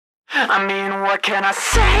I mean, what can I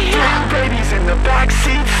say? Baby's in the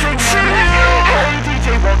backseat singing. Hey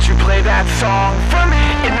DJ, won't you play that song for me?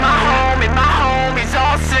 In my home, he's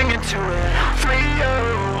all singing to it.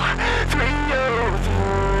 3-0, 3-0.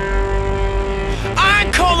 I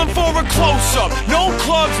ain't calling for a close-up. No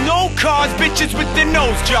clubs, no cars, bitches with their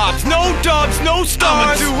nose jobs. No dubs, no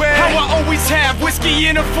stars. I'ma do it how I always have. Whiskey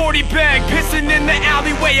in a 40 bag, pissing in the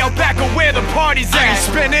alleyway out back of where the party's at. I ain't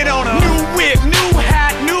spending on a new whip, new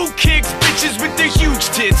hat, new kicks. Bitches with their huge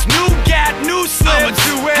tits, new gat, new slips. I'ma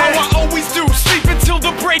do it how I always do. Sleep until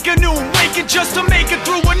the break of noon, waking just to make it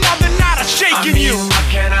through another night of shaking you. What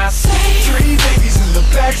can I say? 3 babies in the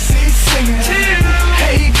backseat singing.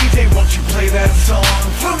 Hey DJ, won't you play that song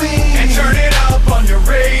for me? And turn it up on your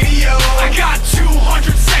radio. I got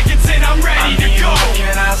 200 seconds and I'm ready to go. What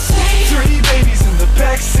can I say? 3 babies in the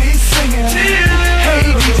backseat singing.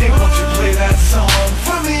 Hey DJ, won't you play that song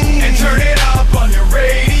for me? And turn it up on your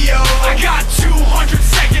radio. I got 200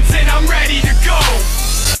 seconds and I'm ready to go.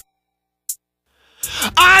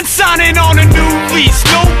 I'm signing on a new lease.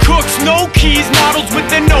 No cooks, no keys, models with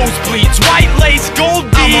their nosebleeds. White lace, gold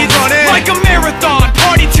beads, like a marathon.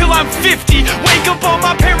 Party till I'm 50. Wake up on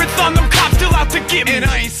my parents on them cops still out to get me. And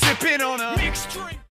I ain't